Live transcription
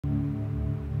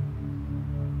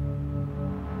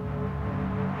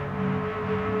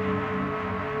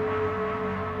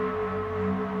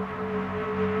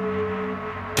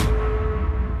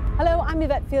I'm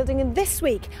Yvette Fielding, and this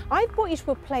week I've brought you to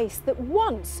a place that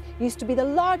once used to be the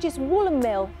largest woolen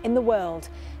mill in the world.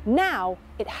 Now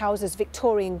it houses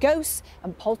Victorian ghosts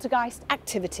and poltergeist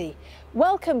activity.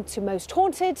 Welcome to Most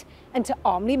Haunted and to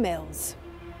Armley Mills.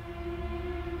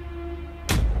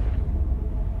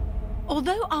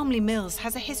 Although Armley Mills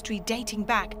has a history dating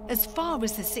back as far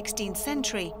as the 16th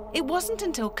century, it wasn't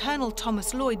until Colonel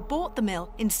Thomas Lloyd bought the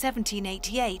mill in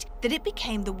 1788 that it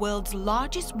became the world's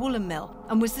largest woolen mill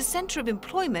and was the centre of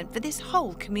employment for this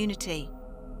whole community.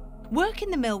 Work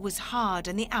in the mill was hard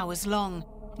and the hours long,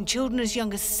 and children as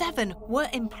young as 7 were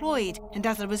employed, and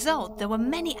as a result there were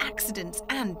many accidents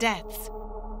and deaths.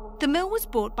 The mill was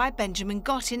bought by Benjamin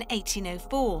Gott in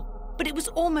 1804. But it was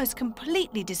almost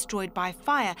completely destroyed by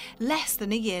fire less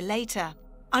than a year later.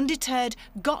 Undeterred,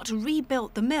 Gott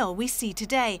rebuilt the mill we see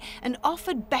today and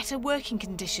offered better working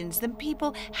conditions than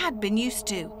people had been used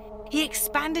to. He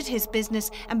expanded his business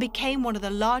and became one of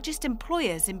the largest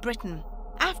employers in Britain.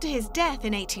 After his death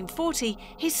in 1840,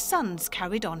 his sons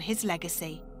carried on his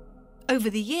legacy. Over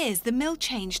the years, the mill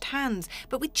changed hands,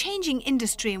 but with changing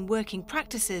industry and working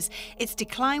practices, its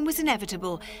decline was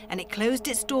inevitable, and it closed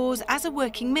its doors as a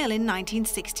working mill in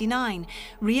 1969,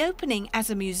 reopening as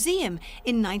a museum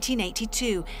in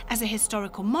 1982 as a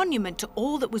historical monument to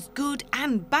all that was good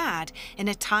and bad in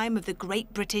a time of the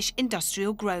great British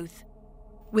industrial growth.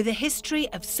 With a history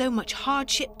of so much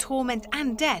hardship, torment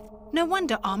and death, no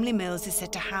wonder Armley Mills is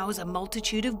said to house a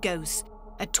multitude of ghosts.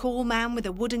 A tall man with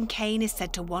a wooden cane is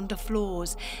said to wander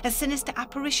floors, a sinister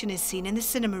apparition is seen in the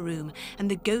cinema room,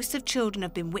 and the ghosts of children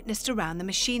have been witnessed around the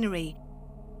machinery.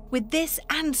 With this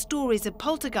and stories of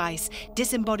poltergeists,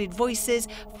 disembodied voices,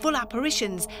 full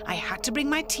apparitions, I had to bring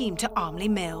my team to Armley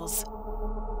Mills.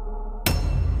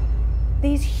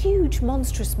 These huge,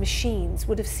 monstrous machines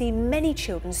would have seen many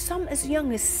children, some as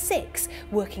young as 6,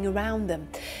 working around them.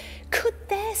 Could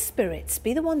their spirits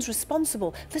be the ones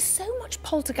responsible for so much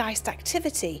poltergeist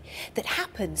activity that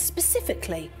happens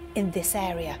specifically in this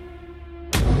area?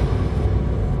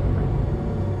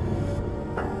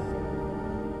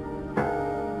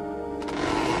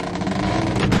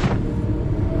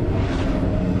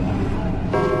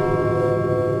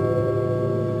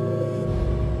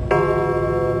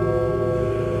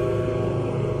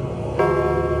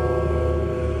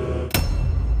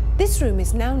 This room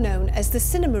is now known as the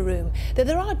cinema room, though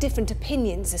there are different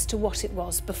opinions as to what it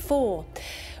was before.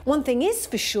 One thing is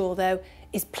for sure, though,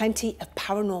 is plenty of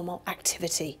paranormal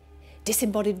activity.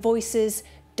 Disembodied voices,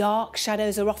 dark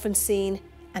shadows are often seen,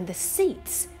 and the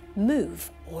seats move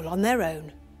all on their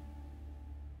own.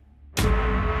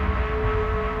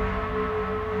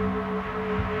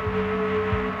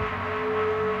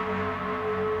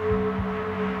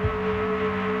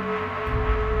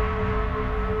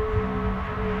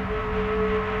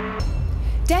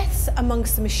 Deaths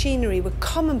amongst the machinery were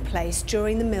commonplace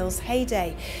during the mill's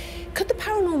heyday. Could the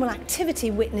paranormal activity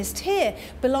witnessed here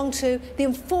belong to the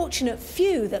unfortunate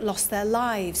few that lost their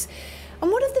lives?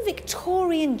 And what of the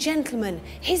Victorian gentleman?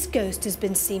 His ghost has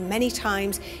been seen many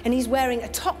times, and he's wearing a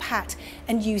top hat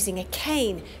and using a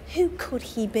cane. Who could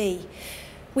he be?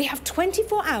 We have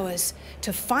 24 hours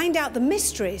to find out the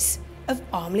mysteries of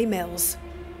Armley Mills.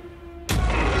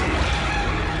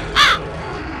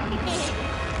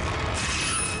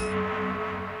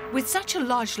 With such a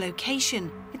large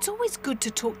location, it's always good to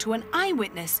talk to an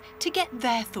eyewitness to get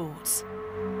their thoughts.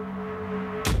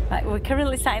 Right, we're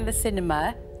currently sat in the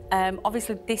cinema.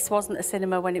 Obviously, this wasn't a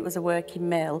cinema when it was a working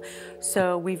mill,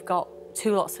 so we've got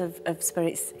 2 lots of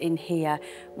spirits in here.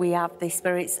 We have the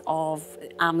spirits of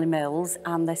Armley Mills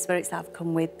and the spirits that have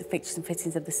come with the fixtures and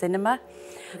fittings of the cinema.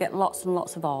 We get lots and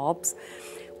lots of orbs.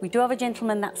 We do have a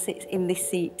gentleman that sits in this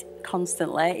seat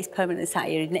constantly. He's permanently sat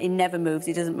here. He never moves.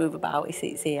 He doesn't move about. He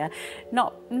sits here.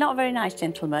 Not a very nice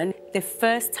gentleman. The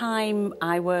first time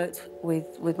I worked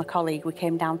with my colleague, we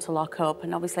came down to lock up,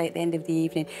 and obviously at the end of the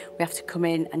evening, we have to come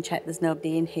in and check there's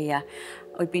nobody in here.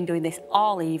 We've been doing this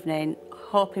all evening,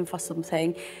 hoping for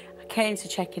something. I came to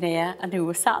check in here, and we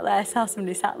were sat there, saw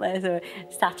somebody sat there, so it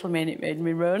startled me and it made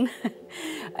me run.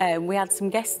 We had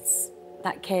some guests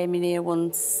that came in here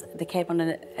once. They came on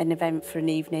an event for an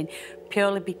evening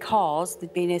purely because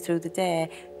they'd been here through the day,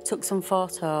 took some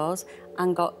photos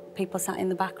and got people sat in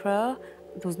the back row.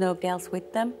 There was nobody else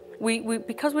with them.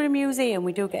 Because we're a museum,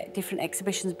 we do get different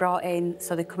exhibitions brought in,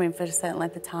 so they come in for a certain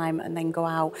length of time and then go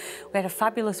out. We had a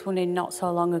fabulous one in not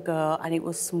so long ago, and it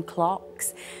was some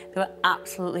clocks. They were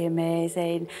absolutely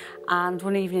amazing. And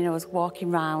one evening I was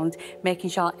walking around, making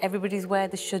sure everybody's where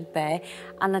they should be,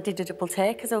 and I did a double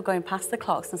take as I was going past the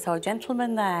clocks and saw a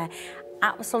gentleman there.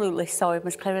 absolutely saw him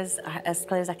as clear as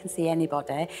I can see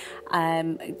anybody.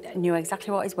 Knew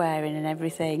exactly what he's wearing and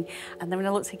everything. And then when I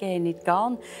looked again, he'd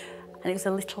gone. And it was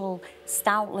a little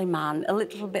stoutly man, a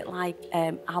little bit like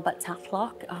Albert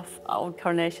Tatlock off Old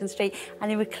Coronation Street,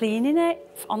 and he was cleaning it.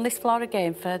 On this floor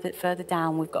again, further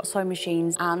down, we've got sewing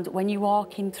machines, and when you're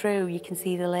walking through, you can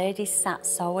see the ladies sat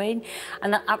sewing,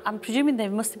 and I'm presuming they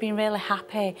must have been really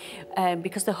happy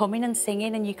because they're humming and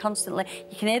singing, and you can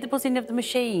hear the buzzing of the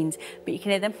machines, but you can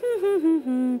hear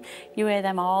them, you hear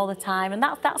them all the time, and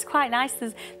that's quite nice.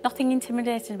 There's nothing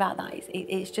intimidating about that.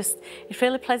 It's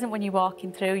really pleasant when you're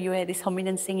walking through, you hear this humming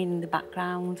and singing in the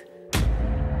background.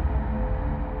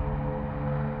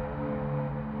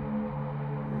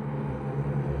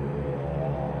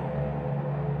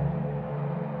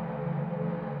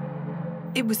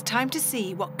 It was time to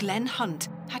see what Glenn Hunt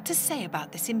had to say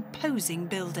about this imposing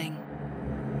building.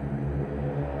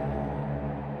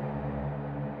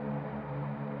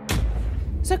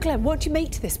 So Glenn, what do you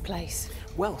make to this place?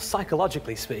 Well,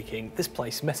 psychologically speaking, this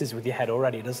place messes with your head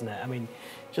already, doesn't it? I mean,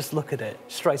 just look at it.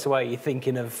 Straight away, you're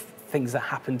thinking of things that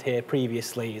happened here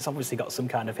previously. It's obviously got some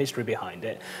kind of history behind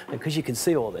it. And because you can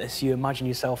see all this, you imagine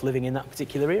yourself living in that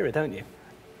particular era, don't you?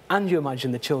 And you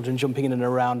imagine the children jumping in and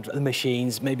around the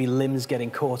machines, maybe limbs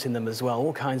getting caught in them as well,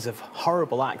 all kinds of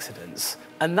horrible accidents.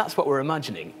 And that's what we're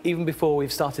imagining, even before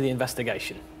we've started the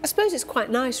investigation. I suppose it's quite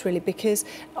nice, really, because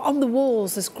on the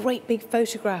walls there's great big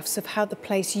photographs of how the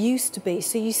place used to be.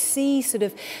 So you see sort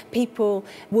of people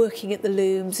working at the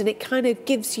looms, and it kind of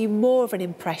gives you more of an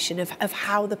impression of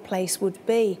how the place would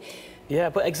be. Yeah,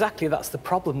 but exactly that's the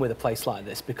problem with a place like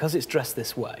this. Because it's dressed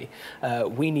this way,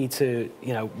 we need to,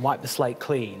 wipe the slate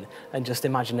clean and just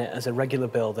imagine it as a regular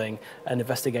building and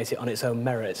investigate it on its own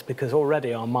merits, because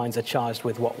already our minds are charged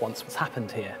with what once was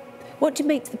happened here. What do you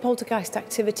make to the poltergeist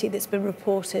activity that's been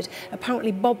reported?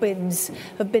 Apparently bobbins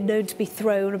have been known to be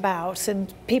thrown about,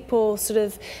 and people sort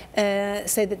of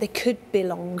say that they could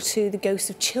belong to the ghosts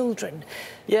of children.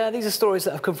 Yeah, these are stories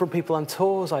that have come from people on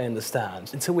tours, I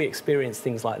understand. Until we experience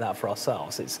things like that for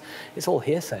ourselves, it's all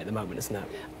hearsay at the moment, isn't it?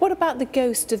 What about the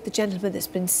ghost of the gentleman that's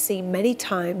been seen many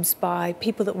times by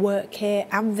people that work here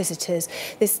and visitors?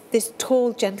 This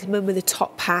tall gentleman with a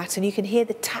top hat, and you can hear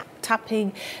the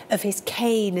tapping of his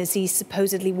cane as he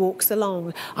supposedly walks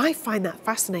along. I find that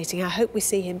fascinating. I hope we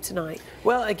see him tonight.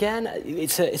 Well, again,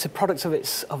 it's a product of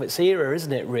its era,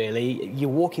 isn't it, really? You're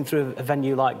walking through a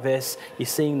venue like this, you're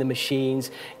seeing the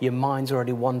machines, your mind's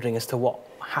already wandering as to what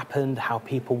happened, how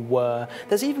people were.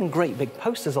 There's even great big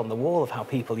posters on the wall of how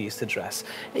people used to dress.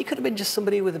 It could have been just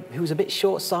somebody who was a bit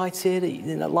short-sighted,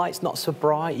 light's not so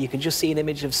bright, you can just see an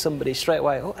image of somebody straight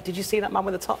away. Oh, did you see that man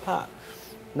with a top hat?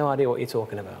 No idea what you're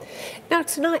talking about. Now,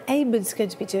 tonight, Eamon's going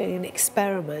to be doing an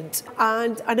experiment,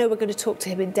 and I know we're going to talk to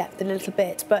him in depth in a little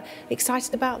bit, but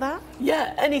excited about that?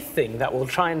 Yeah, anything that will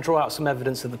try and draw out some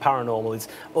evidence of the paranormal is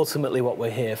ultimately what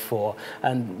we're here for.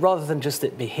 And rather than just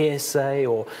it be hearsay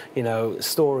or,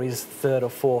 stories third or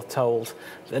fourth told,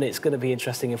 then it's going to be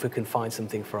interesting if we can find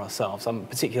something for ourselves. I'm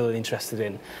particularly interested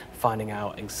in finding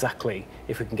out exactly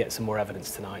if we can get some more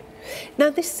evidence tonight. Now,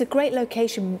 this is a great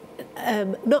location,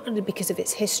 not only because of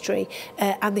its history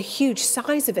and the huge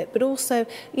size of it, but also,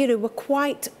 we're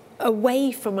quite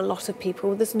away from a lot of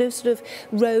people. There's no sort of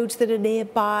roads that are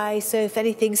nearby, so if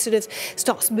anything sort of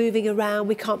starts moving around,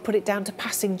 we can't put it down to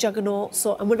passing juggernauts,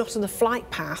 and we're not on the flight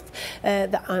path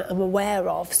that I'm aware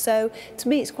of. So to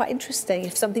me, it's quite interesting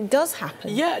if something does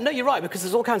happen. Yeah, no, you're right, because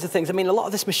there's all kinds of things. I mean, a lot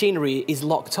of this machinery is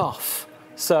locked off.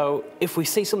 So if we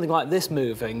see something like this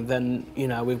moving, then,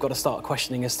 we've got to start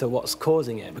questioning as to what's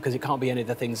causing it, because it can't be any of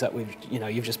the things that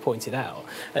you've just pointed out.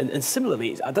 And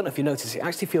similarly, I don't know if you noticed, it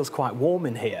actually feels quite warm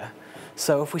in here.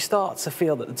 So if we start to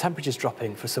feel that the temperature's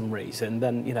dropping for some reason,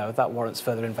 then, that warrants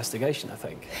further investigation, I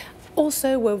think.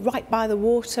 Also, we're right by the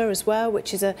water as well,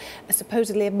 which is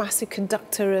supposedly a massive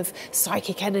conductor of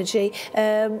psychic energy.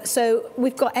 So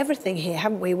we've got everything here,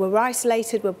 haven't we? We're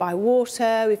isolated, we're by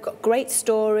water, we've got great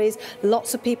stories,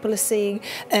 lots of people are seeing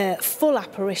full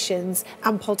apparitions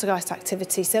and poltergeist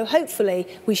activity. So hopefully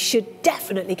we should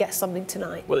definitely get something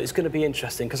tonight. Well, it's going to be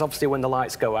interesting, because obviously when the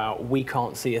lights go out, we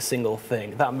can't see a single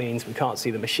thing. That means we can't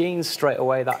see the machines straight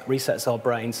away, that resets our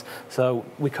brains, so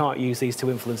we can't use these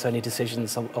to influence any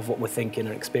decisions of what we're thinking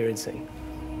and experiencing.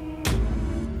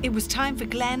 It was time for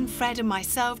Glenn, Fred and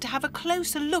myself to have a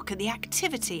closer look at the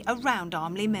activity around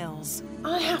Armley Mills.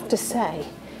 I have to say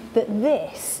that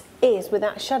this is,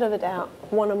 without a shadow of a doubt,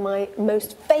 one of my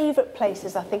most favourite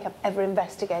places I think I've ever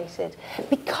investigated,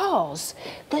 because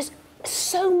there's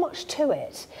so much to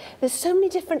it. There's so many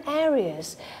different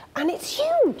areas, and it's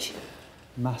huge.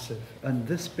 Massive. And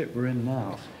this bit we're in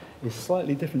now is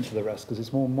slightly different to the rest because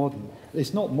it's more modern.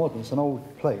 It's not modern, it's an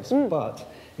old place,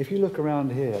 but if you look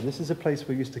around here, this is a place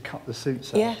where we used to cut the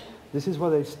suits out. Yeah. This is where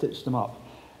they stitched them up.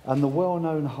 And the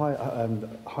well-known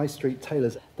high street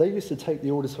tailors, they used to take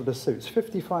the orders for the suits,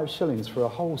 55 shillings for a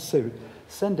whole suit,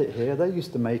 send it here, they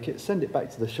used to make it, send it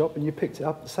back to the shop, and you picked it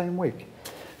up the same week.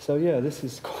 So yeah, this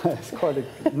is quite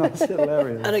a nice little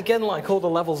area. And again, like all the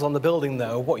levels on the building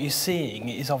though, what you're seeing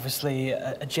is obviously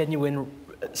a genuine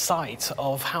site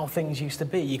of how things used to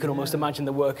be. You can almost imagine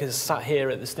the workers sat here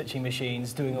at the stitching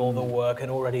machines doing all the work,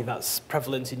 and already that's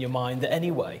prevalent in your mind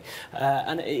anyway.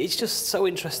 And it's just so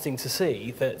interesting to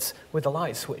see that with the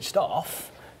lights switched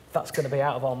off, that's going to be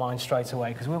out of our mind straight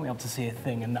away, because we won't be able to see a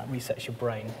thing, and that resets your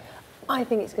brain. I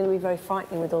think it's going to be very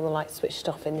frightening with all the lights switched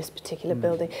off in this particular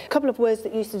building. A couple of words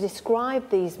that used to describe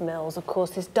these mills, of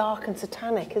course, is dark and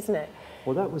satanic, isn't it?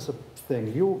 Well, that was a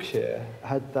thing. Yorkshire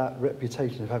had that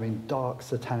reputation of having dark,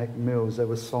 satanic mills. There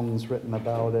were songs written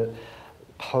about it,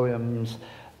 poems.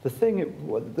 The thing,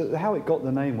 how it got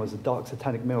the name was the Dark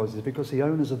Satanic Mills is because the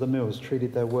owners of the mills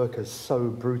treated their workers so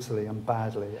brutally and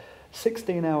badly.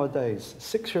 16-hour days.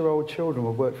 6-year-old children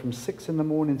would work from 6 in the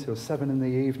morning till 7 in the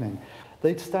evening.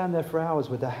 They'd stand there for hours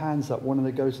with their hands up wanting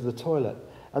to go to the toilet.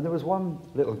 And there was one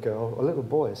little girl, or little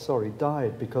boy, sorry,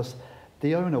 died because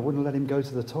the owner wouldn't let him go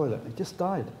to the toilet. He just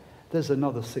died. There's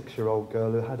another 6-year-old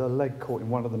girl who had her leg caught in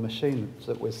one of the machines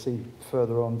that we see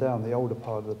further on down, the older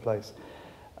part of the place.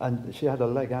 And she had her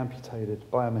leg amputated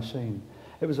by a machine.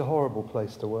 It was a horrible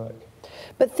place to work.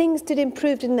 But things did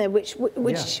improve, didn't they? Which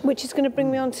is going to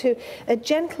bring me on to a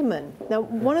gentleman. Now,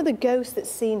 one of the ghosts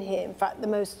that's seen here, in fact, the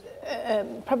most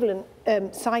prevalent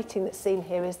sighting that's seen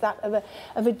here is that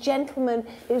of a gentleman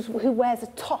who wears a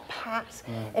top hat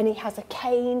and he has a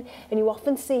cane, and you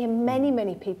often see him.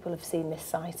 Many people have seen this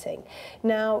sighting.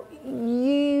 Now,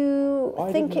 you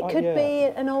think it could be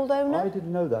an old owner? I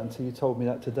didn't know that until you told me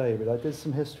that today, but I did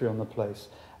some history on the place.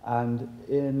 And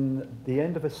in the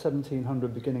end of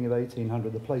 1700, beginning of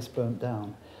 1800, the place burnt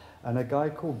down. And a guy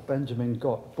called Benjamin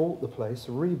Gott bought the place,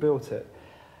 rebuilt it,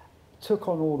 took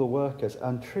on all the workers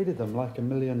and treated them like $1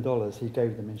 million. He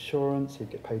gave them insurance, he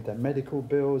paid their medical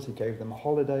bills, he gave them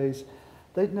holidays.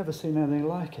 They'd never seen anything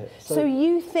like it. So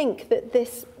you think that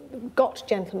this Gott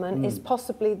gentleman is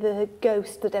possibly the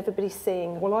ghost that everybody's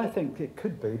seeing? Well, I think it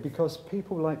could be, because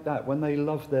people like that, when they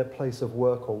love their place of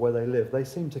work or where they live, they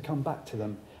seem to come back to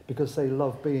them because they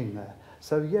love being there.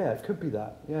 So yeah, it could be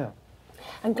that, yeah.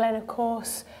 And Glenn, of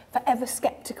course, forever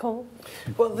sceptical.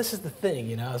 Well, this is the thing,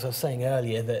 you know, as I was saying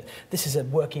earlier, that this is a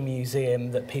working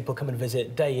museum that people come and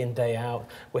visit day in, day out.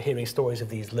 We're hearing stories of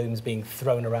these looms being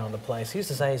thrown around the place. He used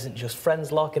to say, isn't just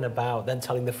friends larking about, then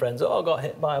telling the friends, oh, I got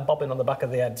hit by a bobbin on the back of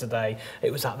the head today.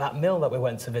 It was at that mill that we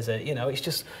went to visit. You know, it's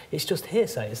just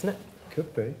hearsay, isn't it?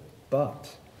 Could be,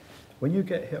 but when you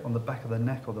get hit on the back of the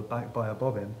neck or the back by a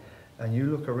bobbin, and you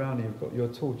look around and you've got your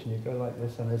torch and you go like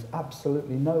this and there's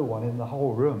absolutely no one in the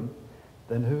whole room,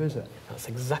 then who is it? That's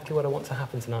exactly what I want to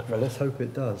happen tonight. Well, let's hope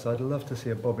it does. I'd love to see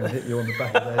a bobbin hit you on the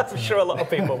back of the head. I'm sure a lot of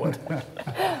people would.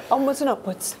 Onwards and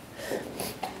upwards.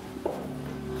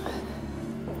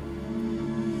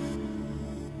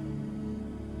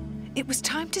 It was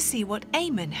time to see what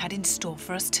Eamon had in store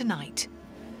for us tonight.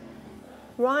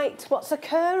 Right, what's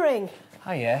occurring?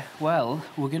 Hiya. Well,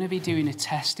 we're going to be doing a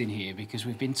test in here because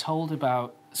we've been told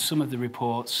about some of the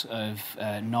reports of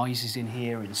noises in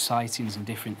here and sightings and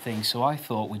different things, so I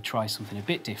thought we'd try something a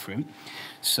bit different.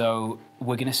 So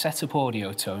we're going to set up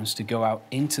audio tones to go out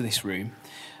into this room,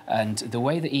 and the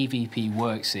way the EVP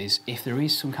works is if there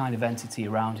is some kind of entity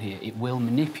around here, it will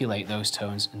manipulate those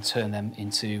tones and turn them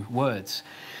into words.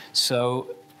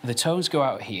 So the tones go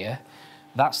out here.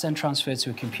 That's then transferred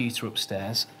to a computer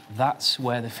upstairs. That's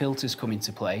where the filters come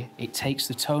into play. It takes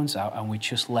the tones out and we're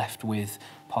just left with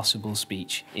possible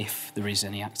speech if there is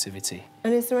any activity.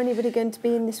 And is there anybody going to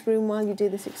be in this room while you do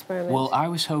this experiment? Well, I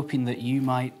was hoping that you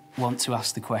might want to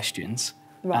ask the questions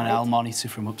and I'll monitor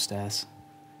from upstairs.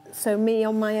 So me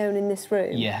on my own in this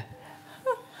room? Yeah.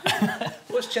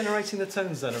 What's generating the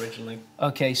tones then originally?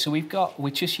 Okay, so we're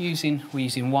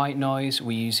using white noise,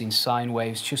 we're using sine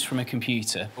waves just from a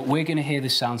computer. But we're going to hear the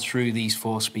sound through these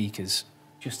 4 speakers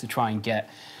just to try and get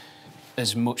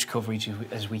as much coverage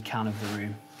as we can of the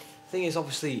room. The thing is,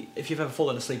 obviously, if you've ever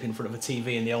fallen asleep in front of a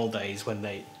TV in the old days when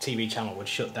the TV channel would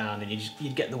shut down and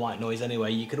you'd get the white noise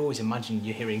anyway, you could always imagine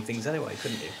you're hearing things anyway,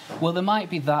 couldn't you? Well, there might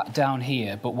be that down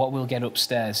here, but what we'll get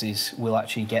upstairs is we'll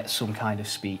actually get some kind of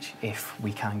speech if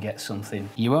we can get something.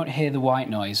 You won't hear the white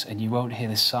noise and you won't hear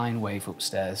the sine wave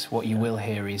upstairs. What you will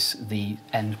hear is the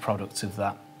end product of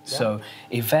that. So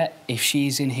Yvette, if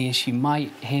she's in here, she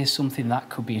might hear something that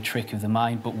could be a trick of the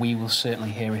mind, but we will certainly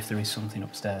hear if there is something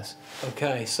upstairs.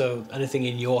 OK, so anything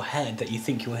in your head that you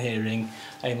think you're hearing,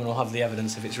 Eamon will have the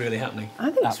evidence if it's really happening.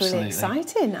 I think Absolutely. it's really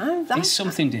exciting. It's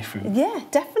something different. Yeah,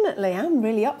 definitely. I'm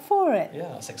really up for it. Yeah,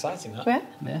 that's exciting, that. Yeah.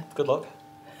 Yeah. Good luck.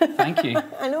 Thank you.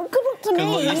 I know, good luck to me.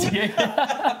 Good luck to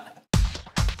you.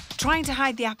 Trying to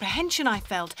hide the apprehension I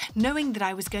felt, knowing that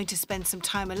I was going to spend some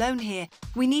time alone here,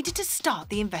 we needed to start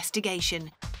the investigation.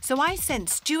 So I sent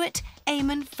Stuart,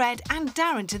 Eamon, Fred and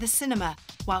Darren to the cinema,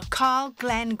 while Carl,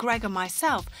 Glenn, Greg and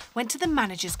myself went to the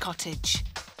manager's cottage.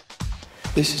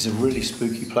 This is a really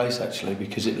spooky place, actually,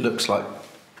 because it looks like...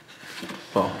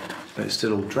 Well, it's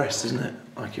still all dressed, isn't it?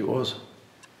 Like it was.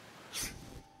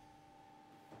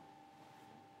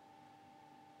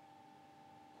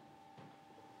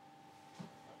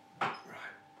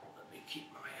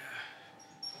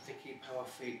 Our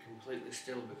feet completely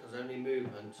still because only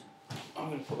movement. I'm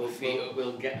going to put my feet up.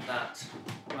 We'll get that.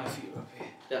 My feet are up here.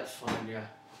 That's fine, yeah.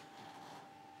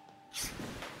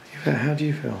 Yeah, how do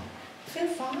you feel? I feel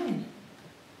fine.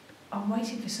 I'm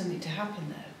waiting for something to happen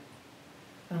though.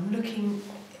 And I'm looking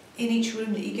in each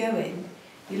room that you go in,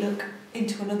 you look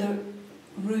into another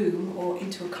room or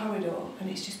into a corridor and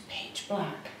it's just pitch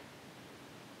black.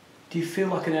 Do you feel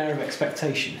like an air of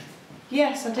expectation?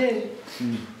 Yes, I do.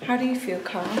 How do you feel,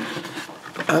 Carl?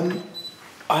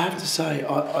 I have to say,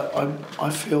 I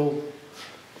feel...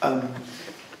 I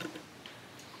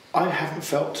haven't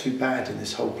felt too bad in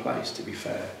this whole place, to be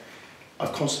fair. I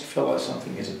constantly feel like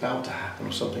something is about to happen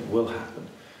or something will happen.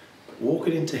 But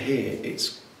walking into here,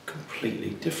 it's completely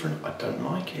different. I don't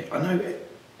like it. I know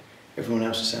everyone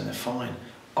else is saying they're fine.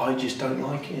 I just don't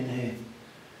like it in here.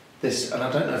 And I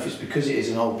don't know if it's because it is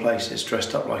an old place and it's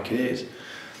dressed up like it is.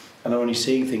 And I'm only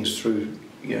seeing things through,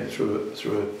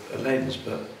 through a lens,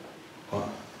 but what?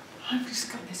 I've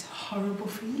just got this horrible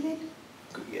feeling.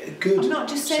 Good. I'm not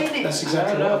just saying it. That's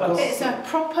exactly what I've got. It's a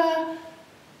proper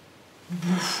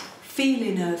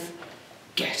feeling of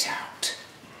get out.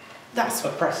 That's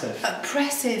oppressive.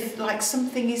 Oppressive, like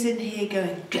something is in here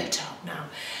going, get out now.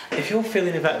 If you're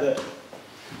feeling about that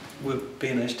we're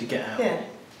being urged to get out, yeah,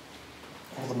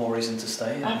 all the more reason to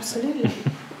stay. Absolutely.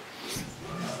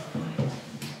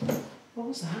 What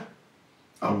was that?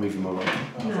 I'm moving my leg.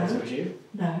 Oh, I thought it was you.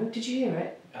 No, did you hear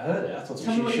it? I heard it. I thought it was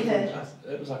Tell me what you heard.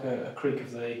 It was like a creak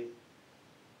of the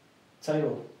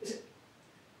table. Is it?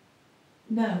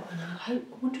 No, and I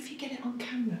wonder if you get it on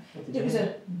camera. It was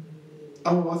a...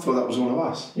 Oh, I thought that was one of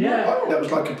us. Yeah. That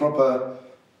was like a proper...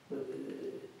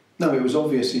 No, it was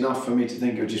obvious enough for me to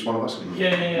think it was just one of us.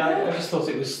 Yeah. I just thought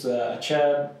it was a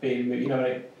chair being moved. You know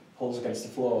when it pulls against the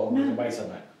floor with the weight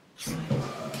on it.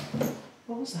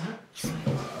 What was that?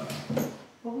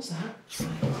 What was that?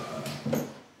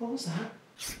 What was that?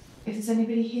 If there's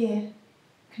anybody here,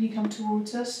 can you come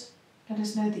towards us? Let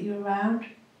us know that you're around.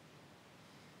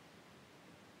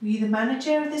 Were you the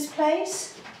manager of this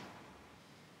place?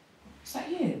 Is that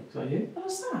you? Is that you? What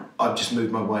was that? I've just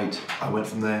moved my weight. I went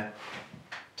from there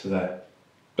to there.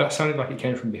 That sounded like it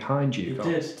came from behind you. It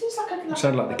did. It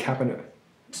sounded like the cabinet.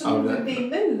 Something being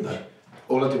moved. No.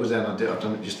 All I did was then I've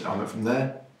done it just. I went from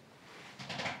there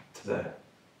to there.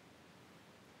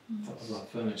 That was like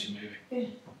furniture moving. Yeah.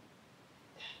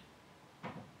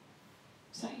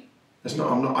 Is that you? It's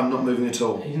not. I'm not moving at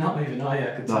all. You're not moving, are you?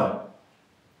 I could No. tell.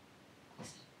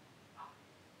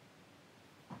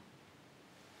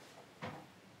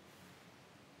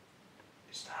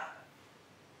 It's that.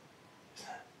 It's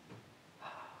that.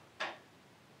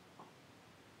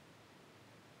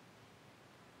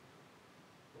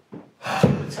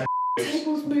 The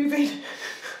table's moving.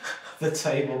 The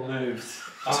table moved.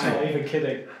 I'm not even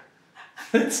kidding.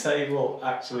 The table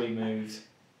actually moved.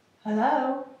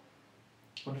 Hello?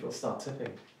 I wonder if it'll start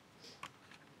tipping.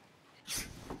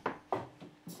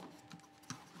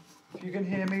 If you can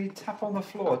hear me, tap on the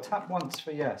floor. Tap once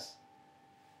for yes.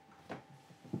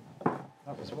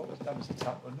 That was a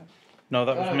tap, wasn't it? No,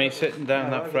 that was me sitting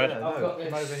down, that Fred. There, I've no, got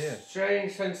come over here. this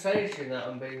strange sensation that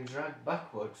I'm being dragged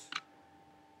backwards.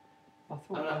 I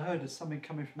thought I heard something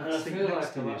coming from And the I seat feel next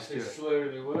like to I'm you, actually Stuart.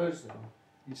 slurring my words now.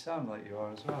 You sound like you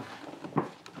are as well.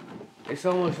 It's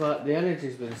almost like the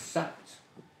energy's been sapped.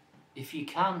 If you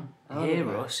can Oh, hear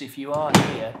yeah. us, if you are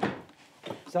here...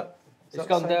 Is that, It's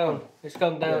gone down. It's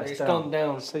gone down. Yeah, it's it's gone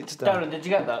down. Seat's down. Darren, did you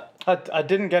get that? I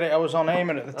didn't get it, I was on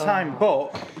Eamon at the time,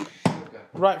 but...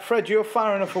 Right, Fred, you're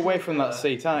far enough away from that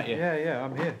seat, aren't you? Yeah,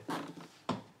 I'm here.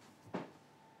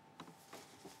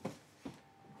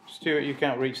 Stuart, you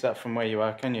can't reach that from where you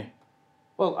are, can you?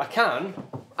 Well, I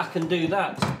can do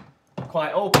that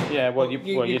quite open. Yeah, well, you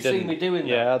you'd didn't. see me doing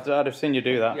that. Yeah, I'd have seen you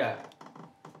do that. Yeah.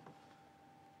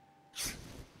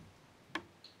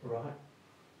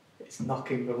 It's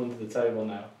knocking from under the table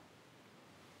now.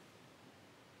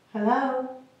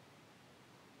 Hello?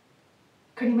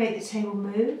 Can you make the table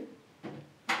move?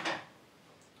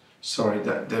 Sorry,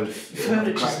 there was...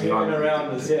 Furniture's moving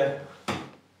around us, yeah.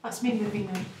 That's me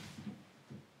moving now.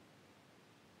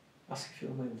 Ask if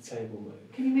you'll move the table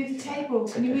move. Can you move the table?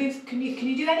 Can you move? Can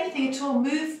you do anything at all?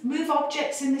 Move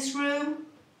objects in this room.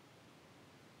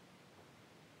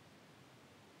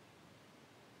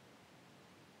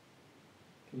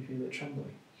 Can you feel it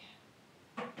trembling?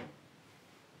 Yeah.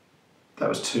 That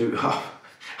was too... I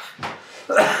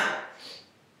really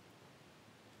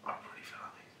feel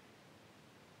uneasy.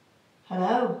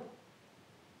 Hello?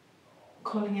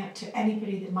 Calling out to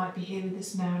anybody that might be here with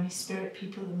us now, any spirit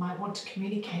people that might want to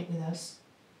communicate with us.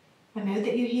 I know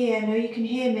that you're here, I know you can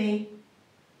hear me.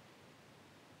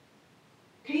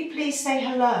 Can you please say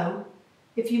hello?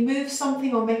 If you move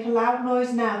something or make a loud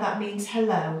noise now, that means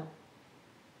hello.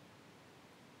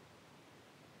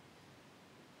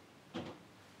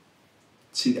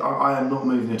 See, I am not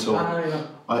moving at all. No.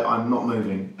 I'm not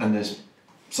moving, and there's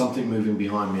something moving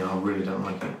behind me and I really don't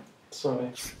like it.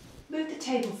 Sorry. Move the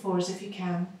table for us if you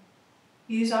can.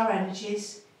 Use our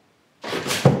energies.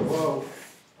 Whoa.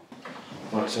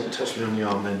 Right, something touched me on the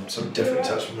arm then. Something definitely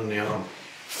touched me on the arm.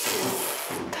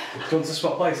 Do you want to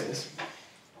swap places?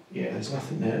 Yeah, there's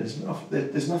nothing there.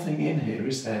 There's nothing in here,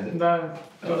 is there? That No.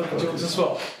 Do you want to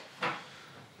swap?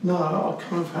 No, I'm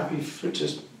kind of happy for it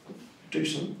to do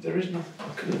some... There is nothing. I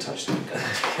couldn't have touched it.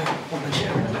 On the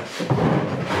chair.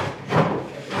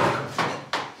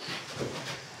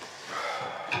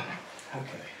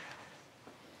 Okay.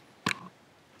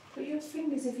 Put your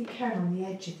fingers, if you can, on the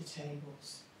edge of the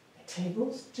tables.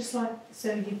 Tables, just like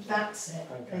so. That's it.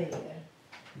 Okay. There you go.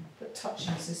 But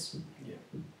touching this. Yeah.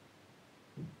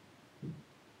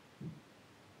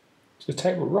 Is the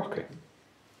table rocking?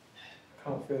 I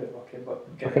can't feel it rocking, but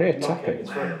I can hear tapping. It's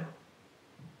very...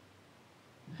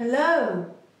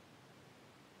 Hello.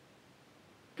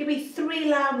 Give me 3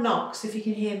 loud knocks if you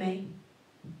can hear me.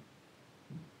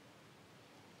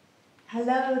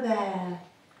 Hello there.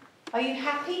 Are you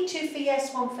happy? 2 for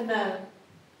yes, 1 for no.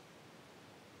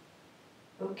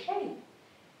 Okay.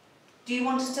 Do you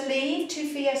want us to leave? 2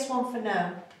 for yes, 1 for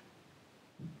no.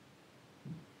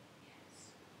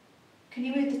 Yes. Can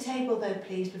you move the table though,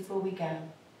 please, before we go?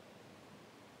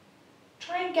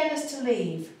 Try and get us to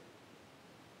leave.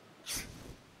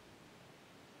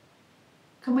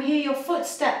 Can we hear your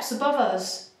footsteps above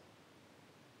us?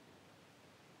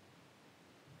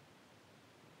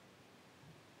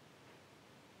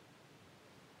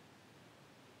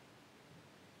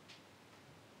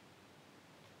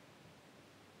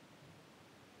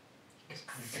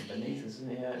 Beneath us,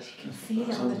 isn't it? Yeah, You can feel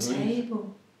it on the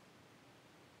table.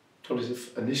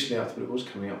 Initially I thought it was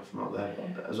coming up from up there,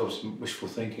 but that was obviously wishful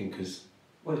thinking because...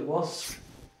 Well, it was.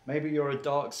 Maybe you're a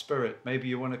dark spirit. Maybe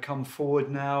you want to come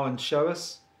forward now and show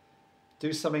us.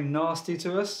 Do something nasty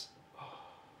to us.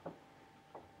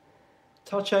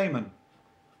 Touch Eamon.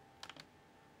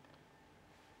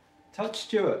 Touch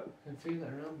Stuart. I can feel it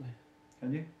around me.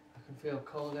 Can you? I can feel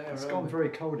cold air It's around gone me. very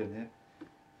cold in here.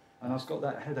 And I've got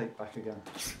that headache back again.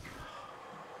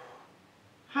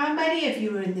 How many of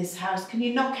you are in this house? Can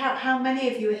you knock out how many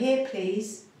of you are here,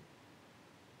 please?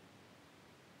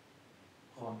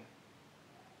 1.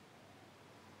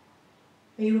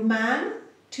 Are you a man?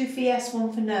 2 for yes,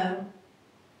 1 for no.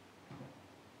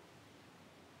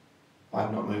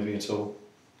 I'm not moving at all.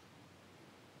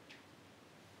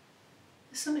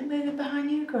 There's something moving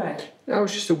behind you, Greg. I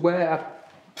was just aware, I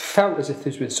felt as if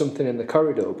there's been something in the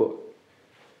corridor, but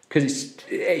because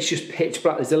it's just pitch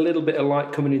black. There's a little bit of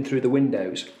light coming in through the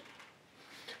windows,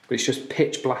 but it's just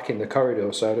pitch black in the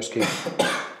corridor, so I just keep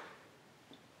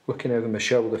looking over my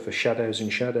shoulder for shadows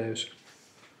and shadows.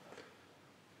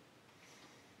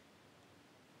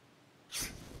 It's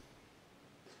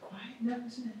quiet now,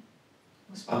 isn't it?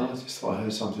 I just thought I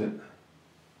heard something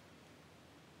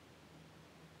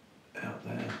out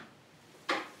there.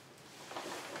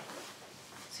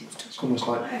 Seems to It's almost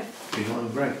like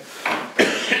behind Greg.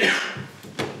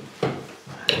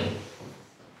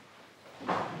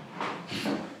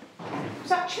 Was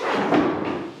that chair?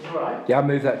 You alright? Yeah, I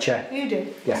moved that chair. You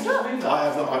did? Yeah. Stop. I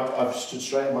have not. I've stood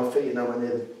straight on my feet and nowhere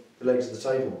near the legs of the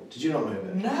table. Did you not move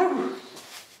it? No!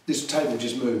 This table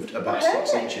just moved about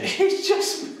 6 inches. It's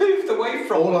just moved away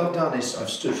from All I've done is I've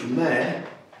stood from there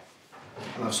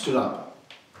and I've stood up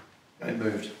and it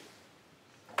moved.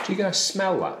 Do you guys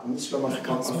smell that? And this is where my feet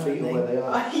are where they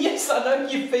are. Yes, I know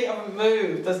your feet haven't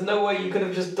moved. There's no way you could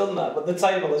have just done that, but the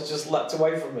table has just leapt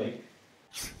away from me.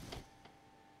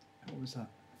 What was that?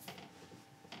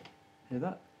 Hear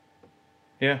that?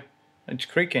 Yeah, it's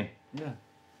creaking. Yeah.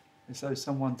 as though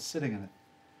someone's sitting in it.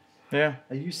 Yeah.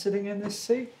 Are you sitting in this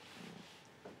seat?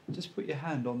 Just put your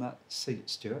hand on that seat,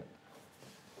 Stuart.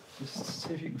 Just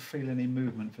see if you can feel any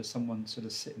movement for someone sort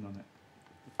of sitting on it.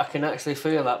 I can actually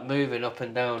feel that moving up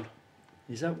and down.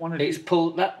 Is that one of It's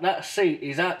that seat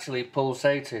is actually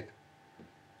pulsating.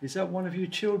 Is that one of you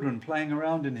children playing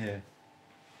around in here?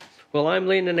 Well, I'm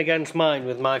leaning against mine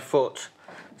with my foot,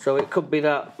 so it could be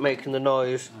that making the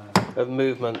noise of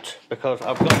movement, because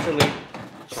I've got to lean.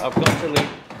 I've got to lean.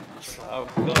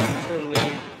 I've got to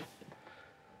lean.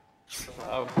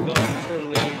 I've got to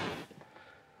lean.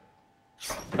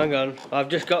 Hang on, I've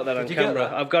just got that on camera.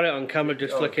 I've got it on camera,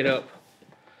 just flicking up.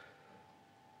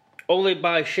 Only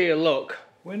by sheer luck.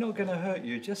 We're not going to hurt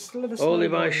you. Just let us know. Only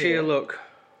by sheer luck.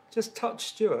 Just touch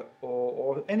Stuart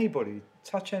or anybody.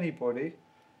 Touch anybody.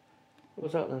 What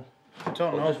was that then? I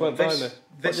don't know. Just went by me.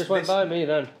 Just went by me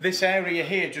then. This area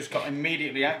here just got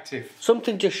immediately active.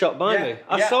 Something just shot by me.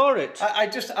 I saw it. I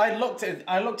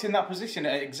looked in that position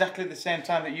at exactly the same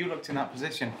time that you looked in that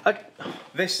position.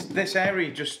 This area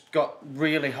just got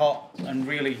really hot and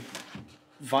really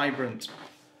vibrant.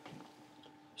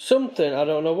 Something, I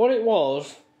don't know what it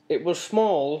was. It was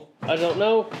small. I don't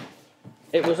know.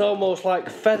 It was almost like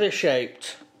feather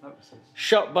shaped.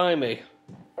 Shot by me.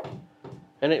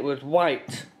 And it was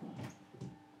white.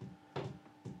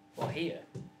 What, here?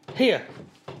 Here.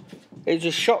 It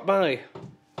just shot by.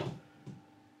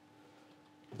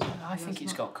 I think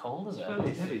it's got colder there.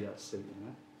 Fairly heavy, that suit,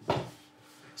 you know.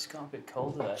 It's got a bit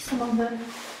colder there. Come on then.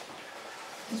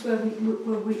 It's where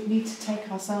we need to take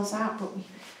ourselves out, but we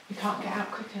can't get out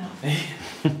quick enough.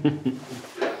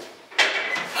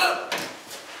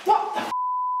 What the f***?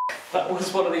 That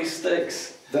was one of these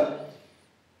sticks. That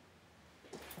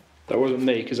wasn't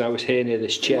me, because I was here near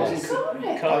this chair. It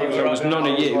There was none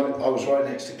of you. I was right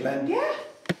next to Glenn. Yeah.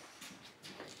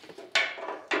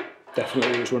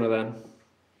 Definitely was one of them.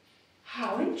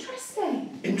 How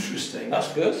interesting. Interesting.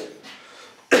 That's good.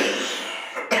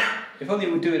 If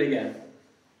only we'd do it again.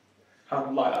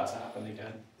 I'd like that to happen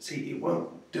again. See, it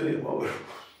won't do it while we're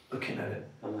looking at it.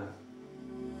 I know.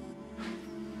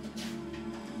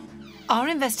 Our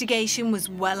investigation was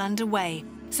well underway,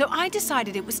 so I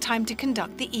decided it was time to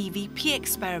conduct the EVP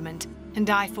experiment, and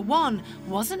I, for one,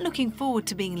 wasn't looking forward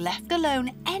to being left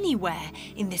alone anywhere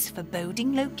in this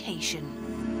foreboding location.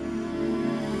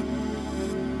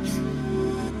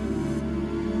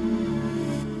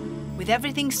 With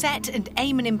everything set and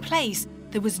Eamon in place,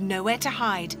 there was nowhere to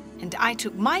hide, and I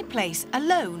took my place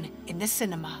alone in the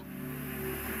cinema.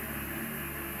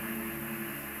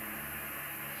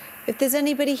 If there's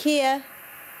anybody here,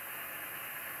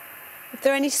 if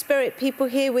there are any spirit people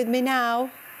here with me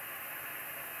now,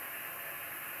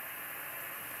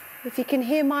 if you can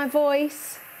hear my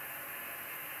voice,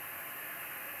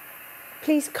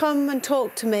 please come and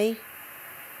talk to me.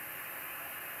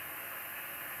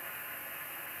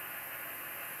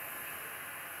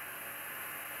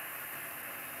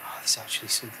 Oh, there's actually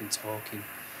something talking.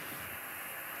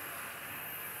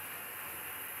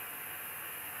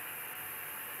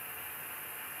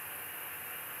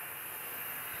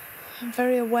 I'm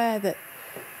very aware that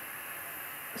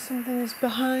something is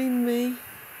behind me.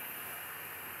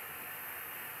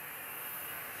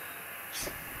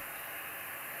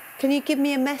 Can you give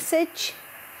me a message?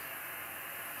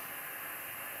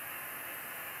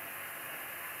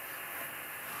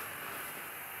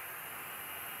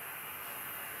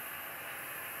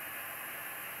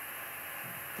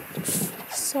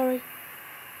 Sorry.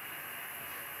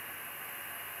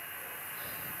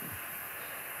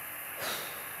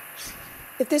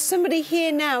 If there's somebody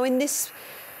here now in this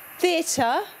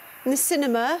theatre, in the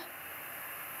cinema,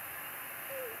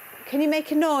 can you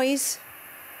make a noise?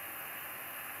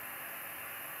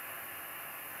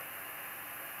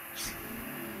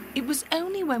 It was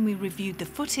only when we reviewed the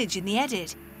footage in the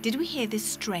edit did we hear this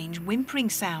strange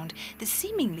whimpering sound that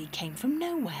seemingly came from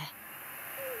nowhere.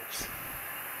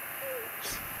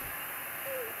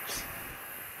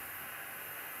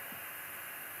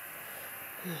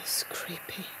 That's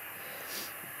creepy.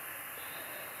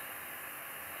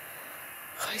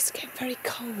 Oh, it's getting very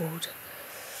cold.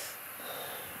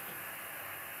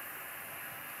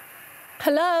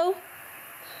 Hello?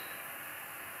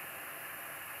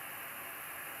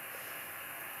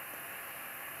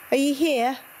 Are you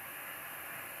here?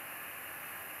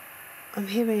 I'm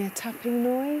hearing a tapping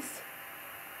noise.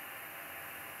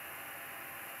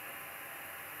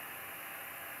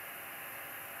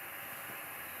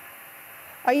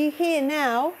 Are you here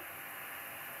now?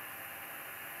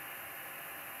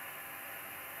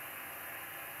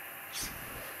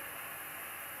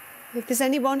 If there's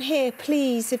anyone here,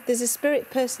 please, if there's a spirit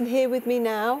person here with me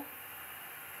now,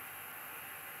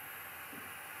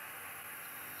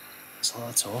 There's a lot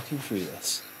of talking through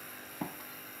this.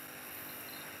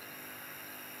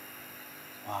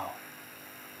 Wow.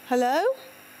 Hello?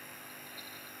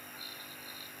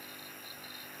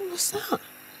 What's that?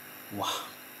 Wow.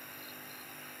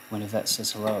 When Yvette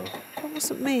says hello. That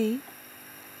wasn't me.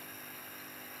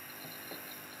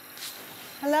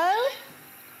 Hello?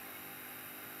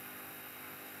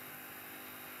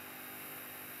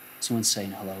 Someone's saying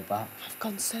hello back. I've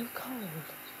gone so cold.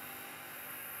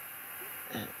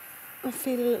 I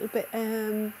feel a little bit,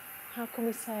 how can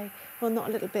we say? Well, not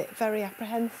a little bit, very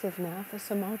apprehensive now for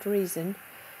some odd reason.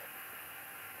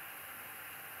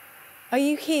 Are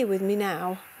you here with me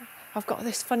now? I've got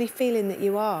this funny feeling that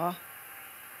you are.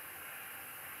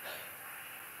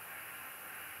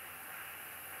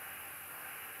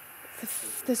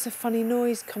 There's a funny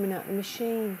noise coming out of the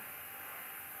machine.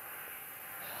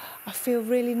 I feel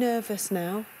really nervous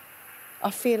now.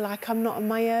 I feel like I'm not on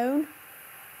my own.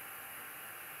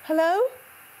 Hello?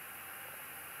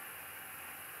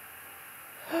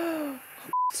 Oh,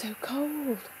 I'm so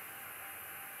cold.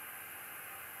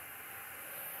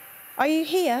 Are you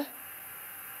here?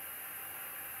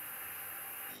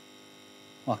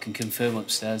 Well, I can confirm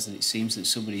upstairs that it seems that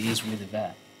somebody is with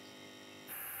Yvette.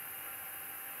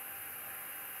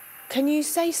 Can you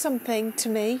say something to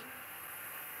me?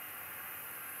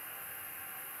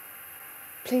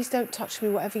 Please don't touch me.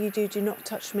 Whatever you do, do not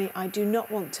touch me. I do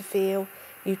not want to feel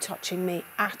you touching me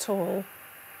at all.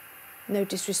 No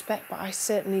disrespect, but I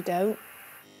certainly don't.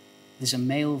 There's a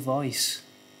male voice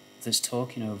that's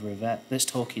talking over Yvette, that's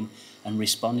talking and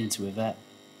responding to Yvette.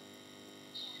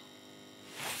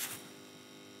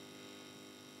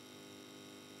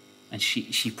 And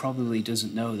she probably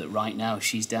doesn't know that right now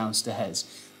she's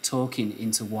downstairs talking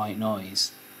into white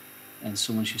noise and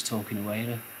someone's just talking away at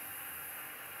her.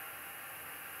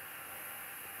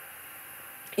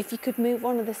 If you could move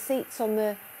one of the seats on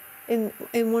the in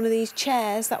one of these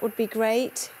chairs, that would be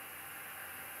great.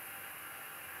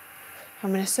 I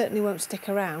mean, I certainly won't stick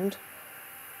around.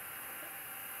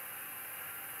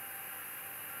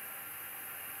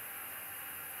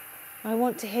 I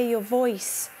want to hear your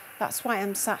voice. That's why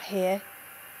I'm sat here.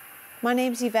 My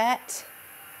name's Yvette.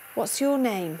 What's your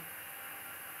name?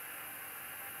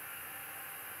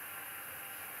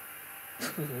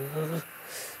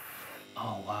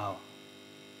 Oh, wow.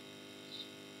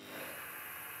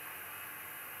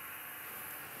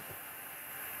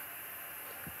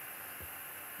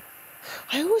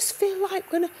 I always feel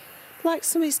like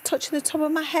somebody's touching the top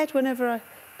of my head whenever I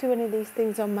do any of these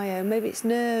things on my own. Maybe it's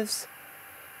nerves.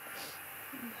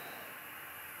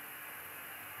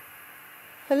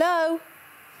 Hello?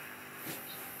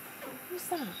 What's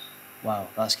that? Wow,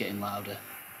 that's getting louder.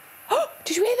 Oh,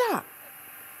 did you hear that?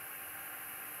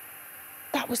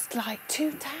 That was like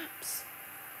 2 taps.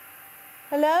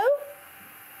 Hello?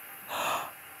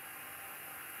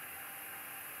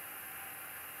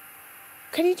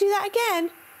 Can you do that again?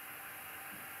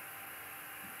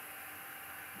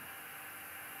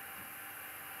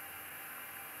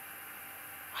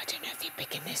 I don't know if you're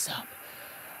picking this up,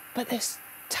 but there's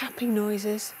tapping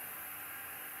noises.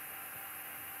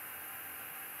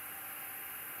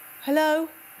 Hello?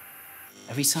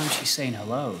 Every time she's saying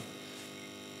hello,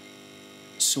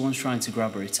 someone's trying to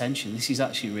grab her attention. This is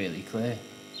actually really clear.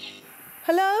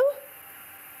 Hello?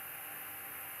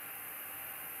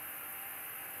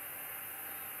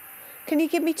 Can you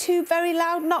give me 2 very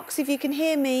loud knocks if you can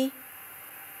hear me?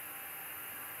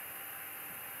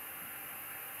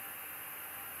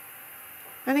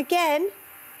 And again.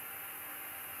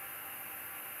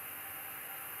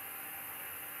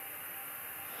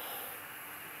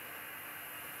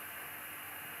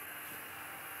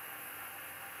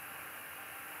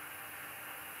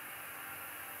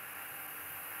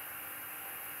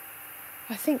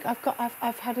 I think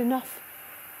I've had enough.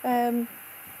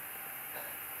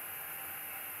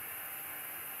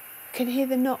 Can hear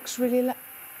the knocks really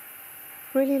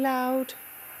loud.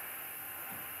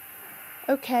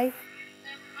 Okay.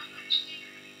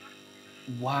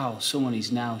 Wow, someone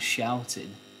is now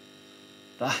shouting.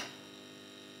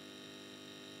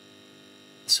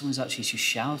 Someone's actually just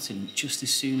shouting just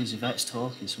as soon as Yvette's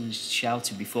talking. Someone's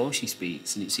shouting before she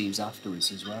speaks, and it seems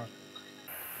afterwards as well.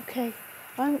 Okay,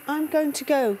 I'm going to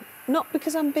go. Not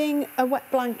because I'm being a wet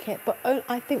blanket, but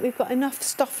I think we've got enough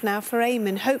stuff now for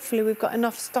Eamon. Hopefully we've got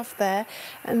enough stuff there.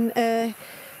 And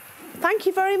thank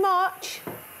you very much.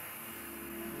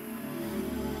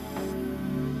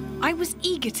 I was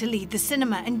eager to leave the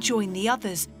cinema and join the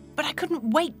others, but I couldn't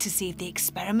wait to see if the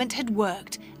experiment had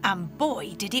worked. And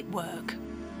boy, did it work.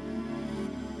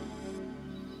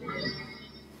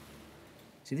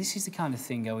 See, this is the kind of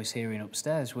thing I was hearing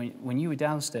upstairs when you were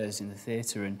downstairs in the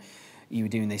theatre, and you were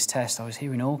doing this test, I was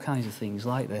hearing all kinds of things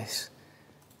like this,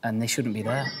 and they shouldn't be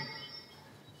there.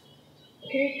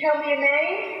 Can you tell me your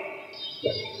name?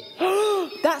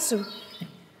 That's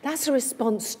a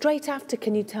response straight after,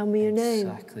 can you tell me your name?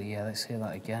 Exactly, yeah, let's hear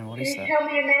that again. What Can is you that? tell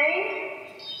me your name?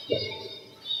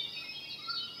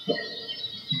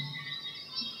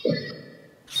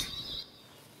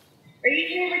 Are you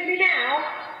here with me now?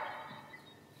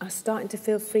 I'm starting to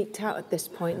feel freaked out at this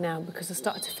point now because I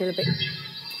started to feel a bit...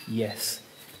 Yes.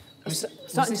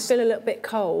 Starting to feel a little bit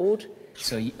cold.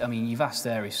 So, I mean, you've asked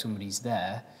there if somebody's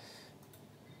there.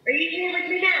 Are you here with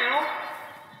me now?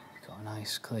 Got a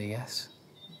nice clear yes.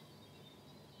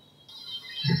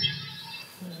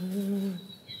 Can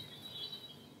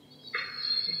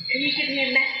you give me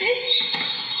a message?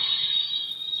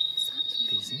 That's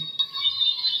busy.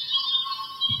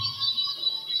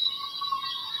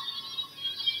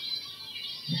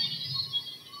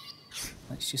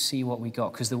 Let's just see what we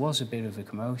got, because there was a bit of a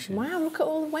commotion. Wow, look at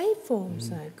all the waveforms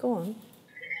there. Go on.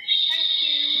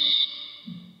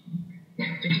 Thank you.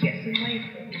 Did you get some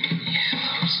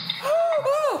waveforms?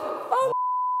 Oh!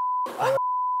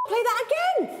 Play that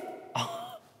again!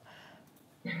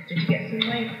 Did you get some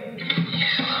waveforms?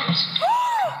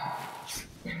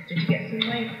 Did you get some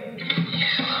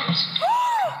waveforms?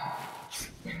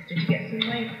 Did you get some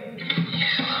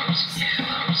waveforms?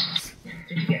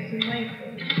 Did you get some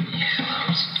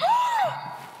waveforms?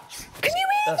 Can you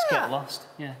hear That's that? Get Lost.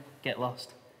 Yeah, Get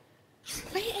Lost.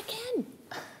 Play it again.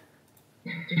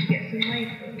 Did you get some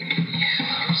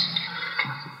waveforms?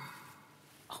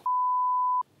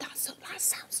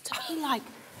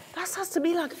 That sounds to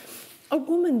me like a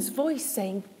woman's voice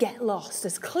saying "get lost,"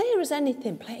 as clear as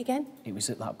anything. Play it again. It was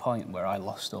at that point where I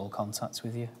lost all contact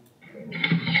with you.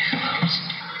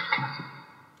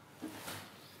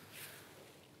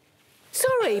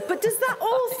 Sorry, but does that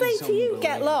all say to you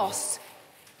 "get lost"?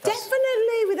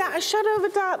 Definitely, without a shadow of a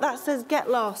doubt, that says "get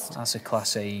lost." That's a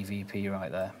Class A EVP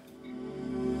right there.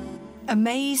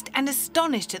 Amazed and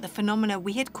astonished at the phenomena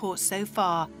we had caught so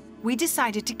far, we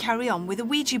decided to carry on with a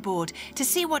Ouija board to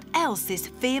see what else this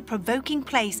fear-provoking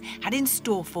place had in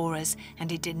store for us,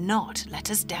 and it did not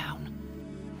let us down.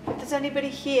 Does anybody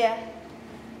here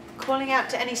calling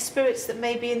out to any spirits that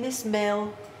may be in this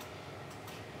mill?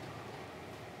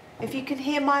 If you can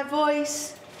hear my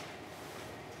voice,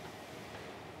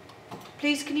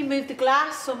 please can you move the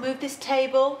glass or move this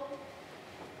table?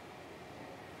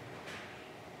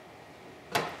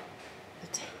 The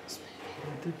table's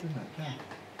moving.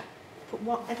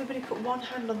 Everybody put one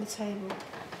hand on the table.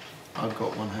 I've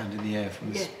got one hand in the air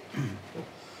from this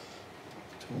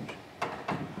torch.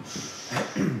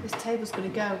 This table's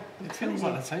going to go. It feels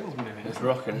like the table's moving. It's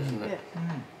rocking, isn't it?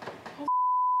 Yeah.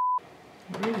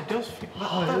 It really does feel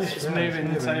it's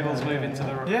moving, the table's moving to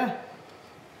the right. Yeah.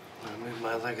 I'll move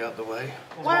my leg out the way.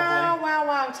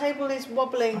 Wow, table is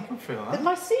wobbling. I can feel that.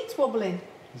 My seat's wobbling.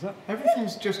 Is that?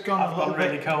 Everything's just gone a little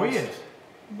bit weird.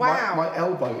 Wow. My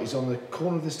elbow is on the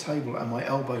corner of this table and my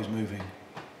elbow's moving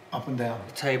up and down.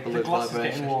 The table The is glass is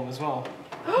vibrating. getting warm as well.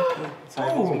 The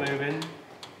table's moving.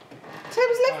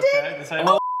 Table's lifting. Okay, the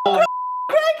table.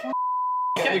 Craig!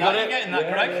 You got it? Getting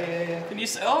that, Craig? Yeah. Can you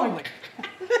say,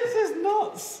 this is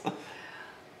nuts.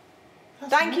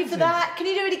 Thank you for that. Can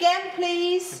you do it again,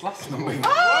 please? The glass is not moving.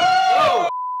 Oh!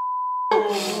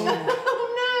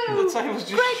 Oh no! The table's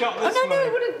just shot this way. No,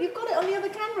 you've got it on the other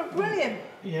camera. Brilliant.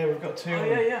 Yeah, we've got two. Oh,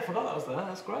 yeah, I forgot that was there.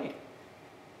 That's great.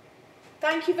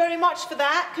 Thank you very much for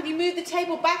that. Can you move the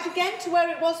table back again to where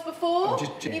it was before?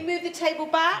 Can you move the table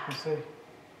back? I can see.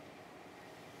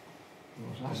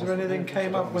 Is there anything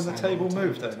came up when the table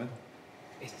moved, Damon?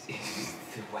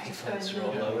 The wavelengths are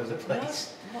all over the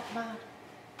place. No, not mad.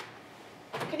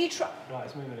 Can you try? Right,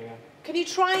 it's moving again. Can you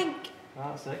try and?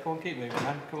 That's it. Come on, keep moving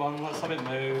then. Come on, let's have it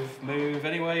move. Move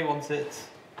any way you want it.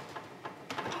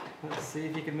 Let's see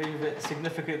if you can move it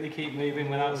significantly. Keep moving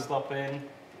without stopping.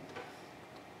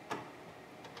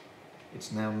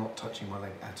 It's now not touching my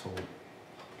leg at all.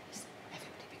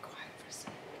 Everybody be quiet for a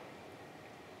second.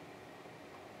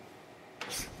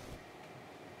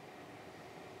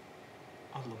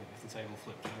 I'd love it if the table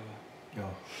flipped over.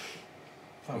 Yeah.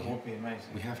 That would be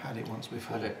amazing. We have had it once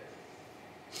before. Had it.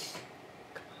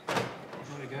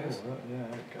 There it goes.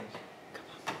 Yeah, it goes.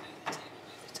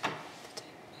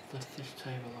 Lift this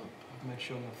table up. I've made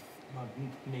sure my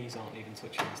knees aren't even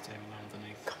touching this table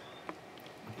underneath.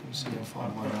 I can see how far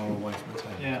my are away from the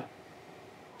table. Yeah.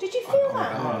 Did you feel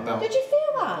that? Did you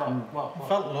feel that? I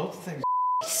felt loads of things.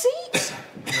 Seats.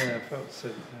 Yeah, I felt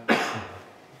sick.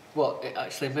 What, it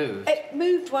actually moved? It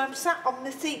moved where I'm sat on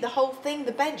the seat. The whole thing,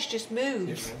 the bench just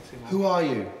moved. Who are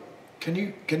you? Can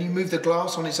you move the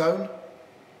glass on its own?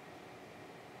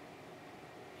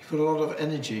 got a lot of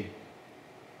energy.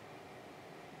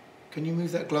 Can you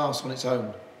move that glass on its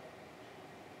own?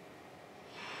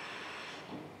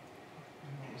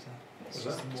 It's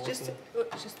just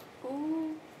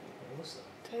ooh,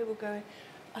 table going.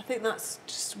 I think that's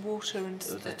just water and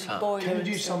boiler. Can you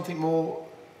do something more?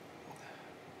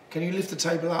 Can you lift the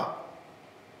table up?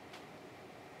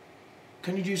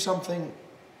 Can you do something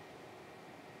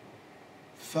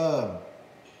firm?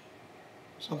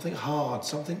 Something hard,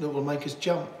 something that will make us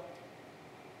jump.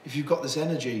 If you've got this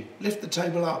energy, lift the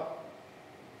table up.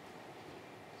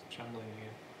 It's trembling again.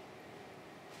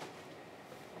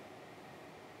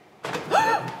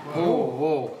 Whoa,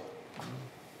 whoa.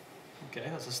 Okay,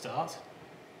 that's a start.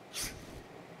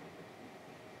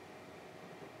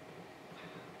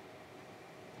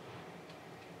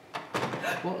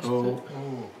 What's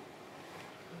Oh.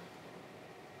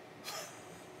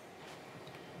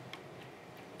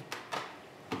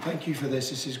 Thank you for this.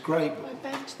 This is great. My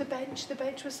bench, the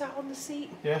bench was sat on the seat.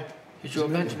 Yeah. Is your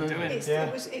bench moving?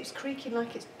 Yeah. It's creaking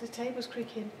like the table's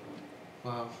creaking.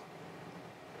 Wow.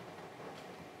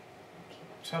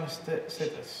 Trying to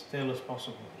sit as still as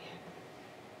possible.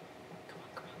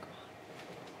 Come on.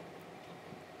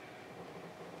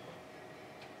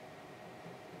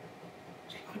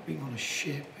 It's like being on a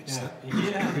ship. It's Yeah.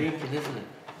 that. Creaking, isn't it?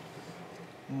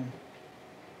 Mm.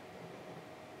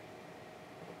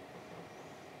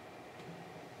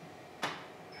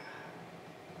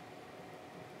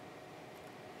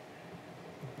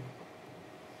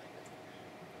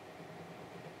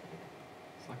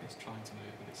 It's like it's trying to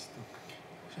move, but it's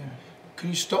stuck. Yeah. Can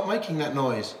you stop making that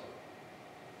noise?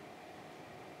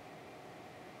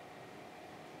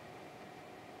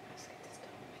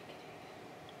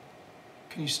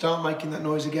 Can you start making that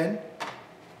noise again?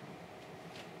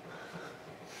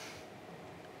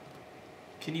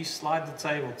 Can you slide the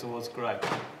table towards Greg?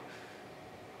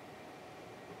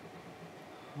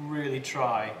 Really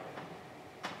try.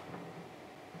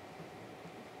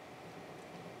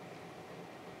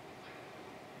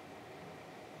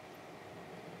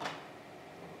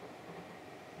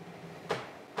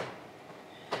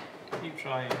 Keep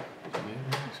trying.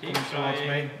 Keep Towards trying.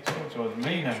 me. It's coming towards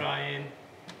me Keep now. trying.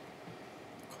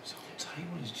 This whole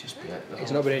table is just.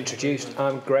 It's not been introduced.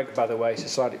 I'm Greg, by the way, so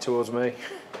slide it towards me.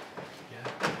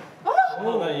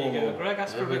 Oh, there you go. Greg,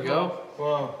 ask for a big go.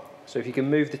 Wow. So if you can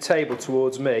move the table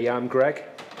towards me, I'm Greg.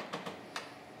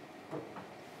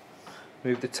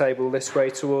 Move the table this way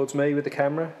towards me with the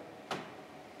camera.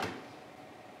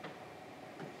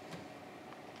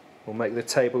 We'll make the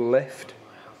table lift.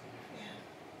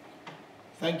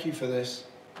 Thank you for this.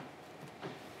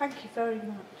 Thank you very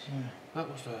much. That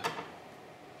was a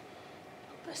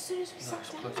But as soon as we sat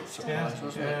down, pleasant it's surprise,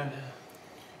 wasn't Yeah. it?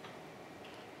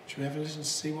 Should we have a listen to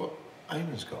see what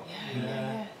Eamon's got?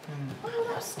 yeah. Wow,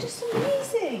 that's just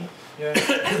amazing. Yeah.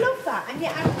 I love that, and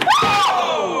yet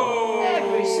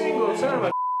Every single time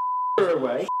I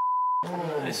away.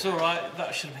 It's alright,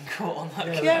 that should have been caught on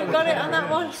that. yeah, got it on that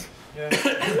one. Yeah.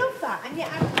 I love that, and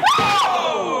yet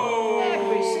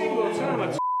Every single time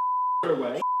I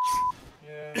away.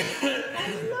 Yeah. I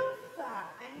love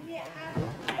that, and yet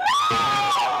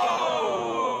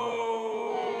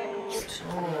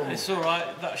It's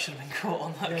alright, that should have been caught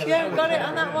on that. yeah, got it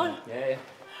on that one. Yeah.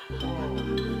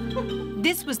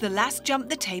 This was the last jump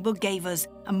the table gave us,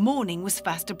 and morning was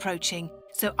fast approaching.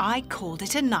 So I called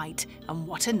it a night, and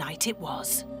what a night it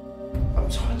was.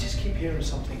 I'm sorry, I just keep hearing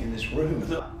something in this room.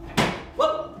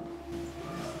 What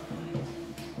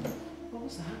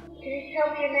was that? Can you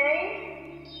tell me your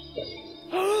name?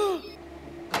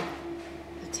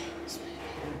 The table's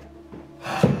moving.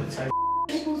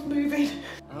 The table's moving.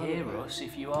 Hear us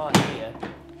if you are here.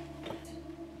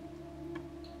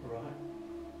 Right.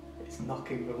 It's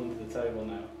knocking from under the table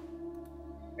now.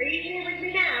 Are you here with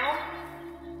me now?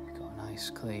 Got a nice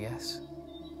clear yes.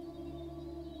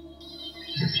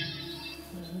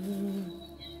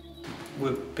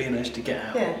 We're being urged to get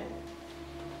out. Yeah,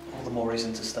 All the more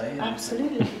reason to stay in.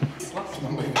 absolutely.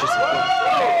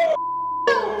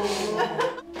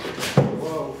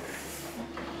 Whoa.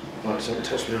 Right, something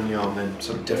touched me on the arm then.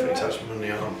 Something definitely touched me on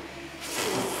the arm.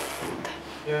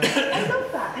 Yeah. I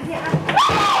love that, and yet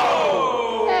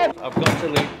I've got to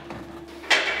leave.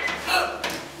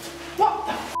 what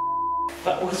the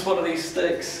That was one of these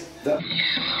sticks.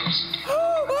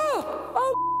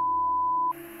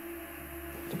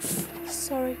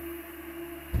 Sorry.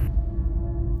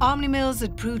 Armley Mills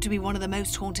had proved to be one of the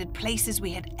most haunted places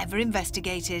we had ever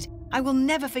investigated. I will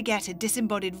never forget a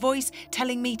disembodied voice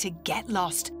telling me to get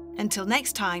lost. Until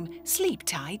next time, sleep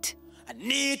tight. I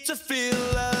need to feel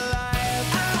alive.